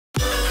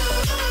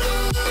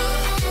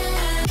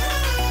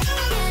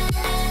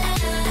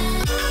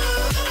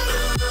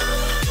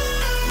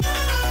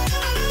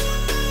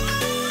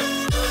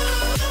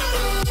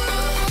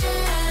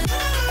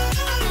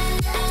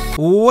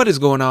What is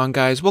going on,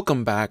 guys?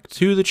 Welcome back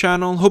to the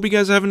channel. Hope you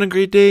guys are having a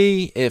great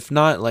day. If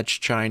not, let's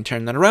try and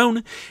turn that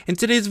around. In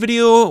today's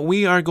video,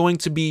 we are going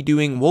to be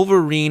doing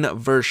Wolverine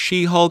versus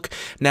She Hulk.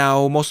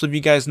 Now, most of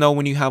you guys know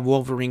when you have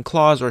Wolverine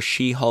claws or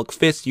She Hulk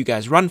fists, you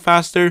guys run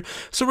faster.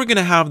 So we're going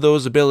to have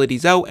those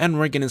abilities out and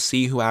we're going to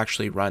see who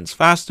actually runs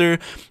faster.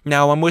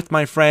 Now, I'm with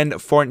my friend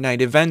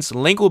Fortnite Events.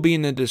 Link will be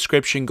in the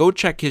description. Go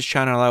check his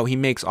channel out. He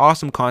makes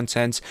awesome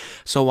content.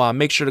 So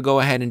make sure to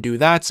go ahead and do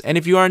that. And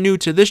if you are new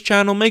to this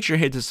channel, make sure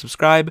to hit the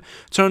subscribe,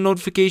 turn on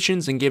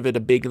notifications, and give it a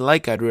big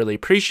like. I'd really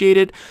appreciate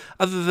it.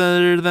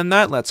 Other than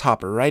that, let's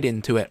hop right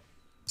into it.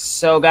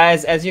 So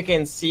guys, as you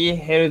can see,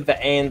 here is the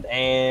end,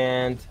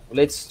 and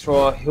let's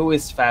draw who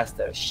is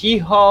faster, She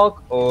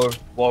Hulk or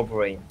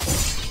Wolverine.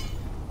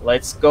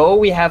 Let's go.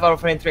 We have our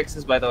friend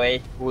Trixis, by the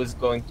way, who is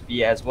going to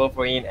be as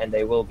Wolverine, and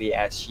they will be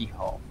as She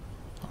Hulk.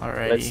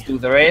 Alrighty. Let's do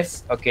the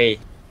race. Okay,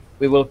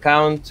 we will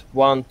count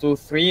 1, 2,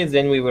 3,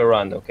 then we will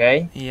run.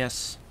 Okay.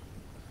 Yes.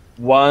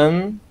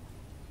 1,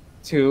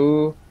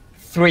 2,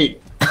 3.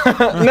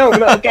 No,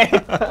 okay.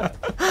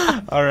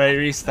 All right,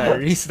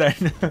 restart.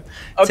 Okay,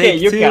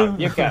 Take you two.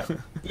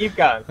 you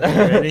count.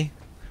 Ready?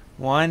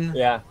 1,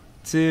 Yeah.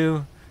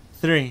 2,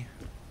 3.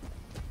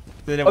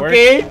 Did it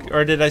Okay. work?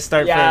 Or did I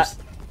start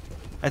first?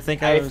 I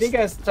think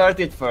I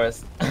started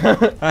first.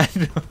 I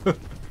know.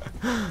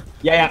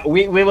 Yeah,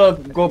 we will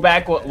go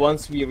back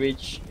once we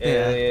reach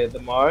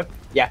the mark.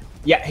 Yeah.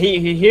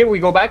 Here we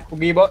go back.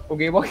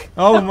 Okay, back.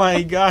 Oh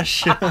my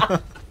gosh.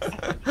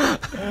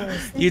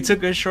 You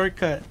took a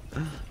shortcut.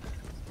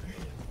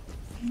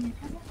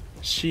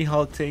 She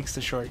Hulk takes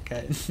the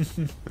shortcut.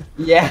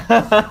 Yeah.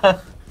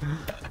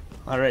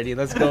 Alrighty,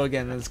 let's go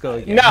again.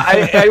 No,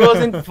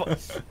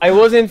 I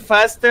wasn't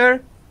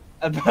faster,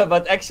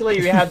 but actually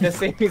we had the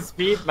same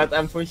speed. But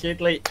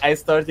unfortunately, I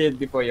started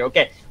before you.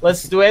 Okay,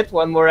 let's do it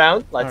one more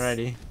round.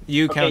 Alrighty,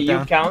 you count okay,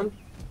 down.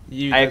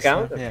 you count. I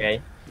count. Yeah.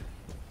 Okay.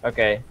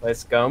 Okay,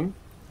 let's go.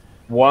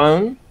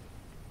 1,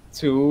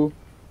 2,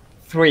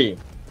 3.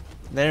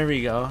 There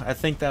we go. I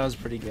think that was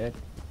pretty good.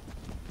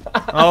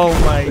 Oh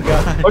my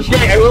god.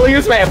 Okay, I will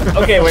use my.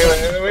 Okay,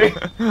 wait.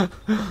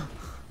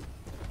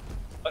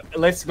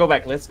 Let's go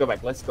back.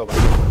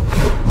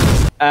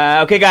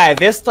 Okay, guys.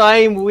 This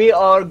time we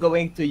are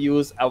going to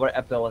use our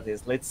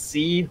abilities. Let's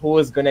see who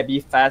is gonna be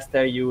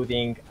faster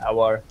using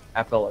our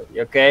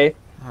ability. Okay.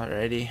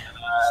 Alrighty.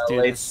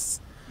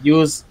 Let's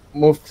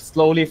move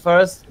slowly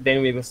first,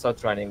 then we will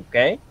start running.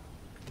 Okay.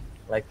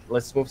 Like,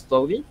 let's move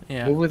slowly.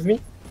 Yeah. Move with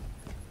me.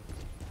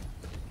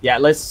 Yeah,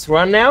 let's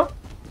run now.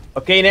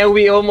 Okay, now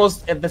we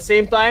almost at the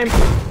same time.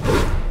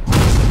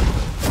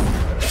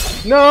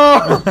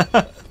 No!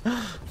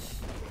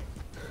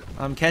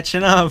 I'm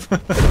catching up.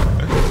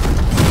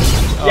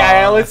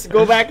 Yeah, let's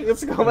go back.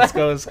 Let's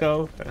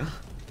go.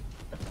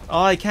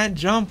 Oh, I can't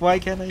jump. Why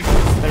can't I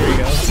jump? There we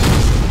go.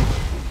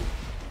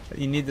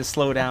 You need to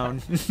slow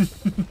down.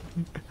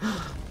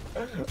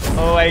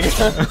 Oh my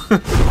god.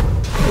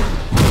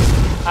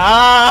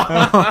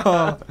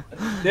 Ah!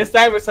 This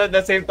time it's at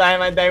the same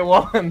time and I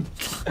won.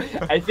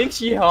 I think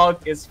She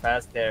Hulk is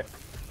faster.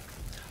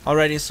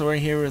 Alrighty, so we're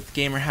here with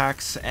Gamer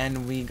Hacks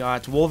and we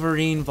got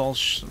Wolverine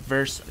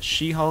versus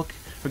She Hulk.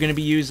 We're going to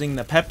be using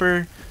the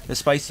pepper, the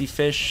spicy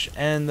fish,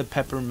 and the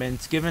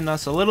peppermint, giving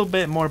us a little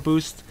bit more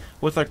boost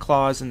with our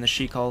claws and the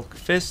She Hulk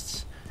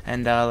fists.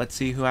 And let's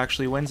see who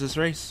actually wins this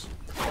race.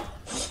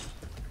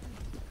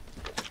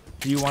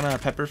 Do you want a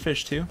pepper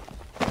fish too?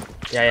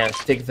 Yeah,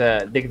 dig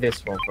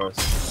this one first.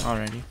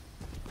 Alrighty.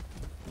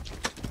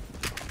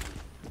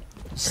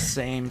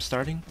 Same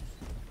starting.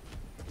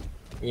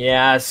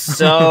 Yeah,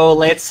 so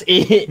let's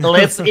eat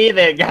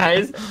it,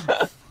 guys.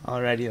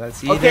 Alrighty,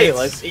 let's eat it. Okay,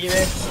 let's eat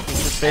it.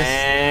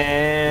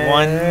 And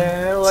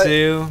 1,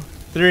 2,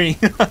 3.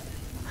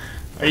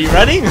 Are you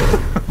ready?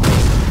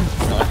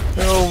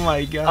 Oh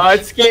my god. Oh,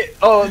 it's scary.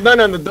 Oh no,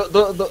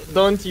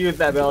 don't use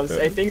that, Bells.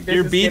 I think this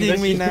You're is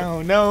beating me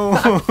now. No.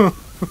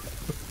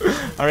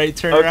 Alright,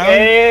 turn around.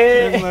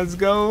 And let's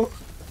go.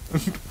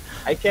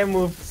 I can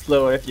move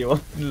slower if you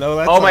want. No,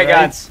 that's oh my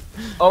god.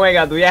 Oh my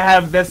god, we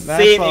have the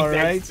same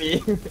exact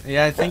speed.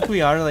 Yeah, I think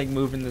we are like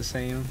moving the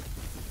same.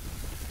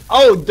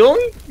 Oh,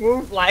 don't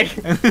move like.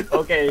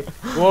 Okay,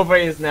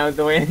 Wolverine is now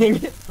doing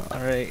it.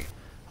 Alright.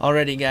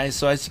 Alrighty, guys,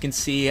 so as you can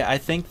see, I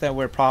think that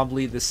we're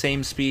probably the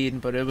same speed,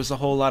 but it was a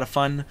whole lot of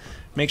fun.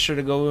 Make sure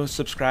to go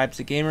subscribe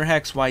to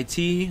GamerHacks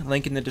YT,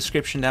 link in the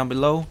description down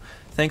below.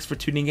 Thanks for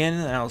tuning in,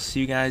 and I'll see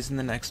you guys in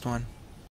the next one.